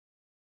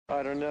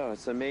I don't know.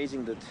 It's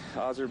amazing that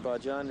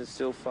Azerbaijan is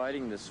still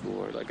fighting this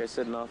war. Like I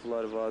said, an awful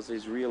lot of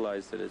Aussies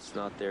realize that it's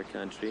not their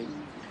country.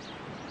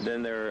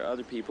 Then there are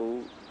other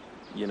people,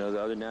 you know,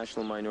 the other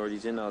national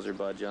minorities in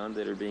Azerbaijan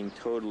that are being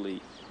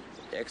totally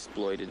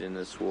exploited in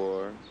this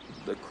war.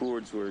 The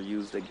Kurds were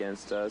used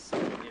against us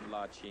in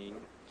Lachin,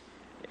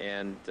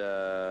 and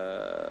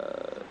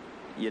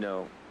you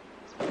know,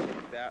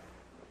 that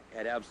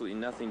had absolutely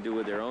nothing to do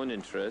with their own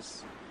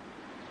interests.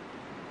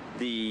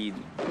 The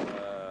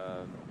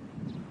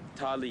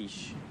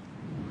Talish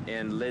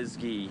and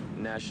Lezgi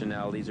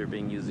nationalities are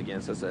being used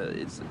against us.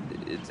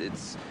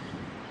 It's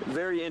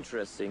very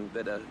interesting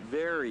that a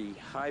very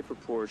high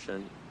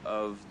proportion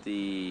of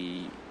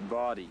the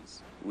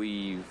bodies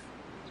we've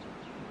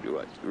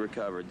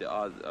recovered, the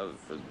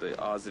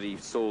Azeri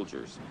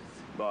soldiers'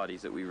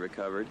 bodies that we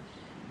recovered,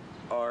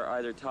 are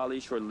either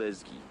Talish or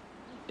Lezgi.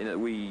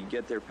 And we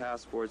get their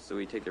passports, so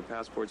we take their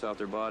passports off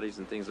their bodies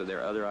and things of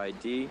their other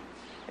ID,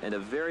 and a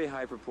very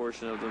high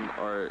proportion of them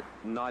are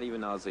not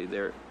even Azeri,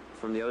 they're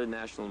from the other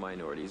national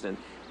minorities. And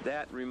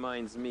that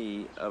reminds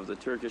me of the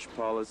Turkish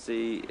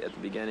policy at the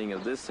beginning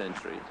of this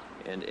century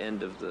and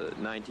end of the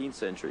 19th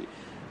century,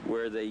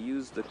 where they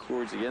used the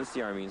Kurds against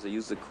the Armenians. They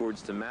used the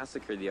Kurds to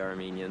massacre the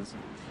Armenians,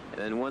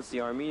 and then once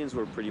the Armenians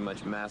were pretty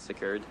much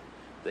massacred,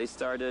 they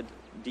started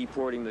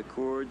deporting the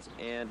Kurds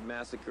and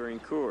massacring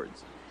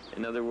Kurds.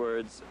 In other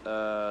words,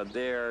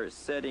 they're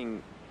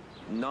setting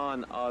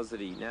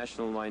non-Azeri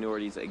national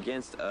minorities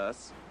against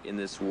us in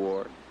this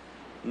war,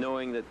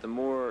 knowing that the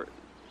more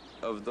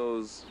of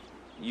those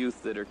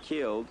youth that are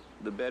killed,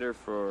 the better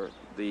for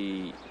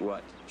the,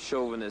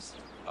 chauvinist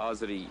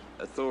Azeri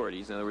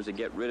authorities. In other words, to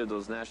get rid of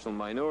those national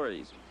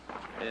minorities.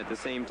 And at the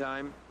same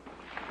time,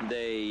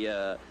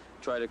 they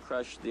try to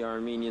crush the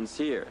Armenians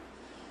here.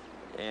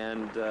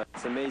 And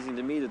it's amazing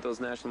to me that those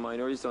national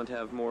minorities don't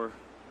have more,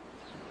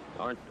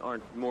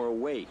 aren't more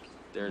awake.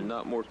 They're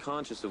not more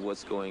conscious of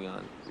what's going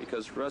on.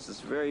 Because for us, it's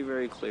very,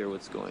 very clear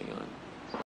what's going on.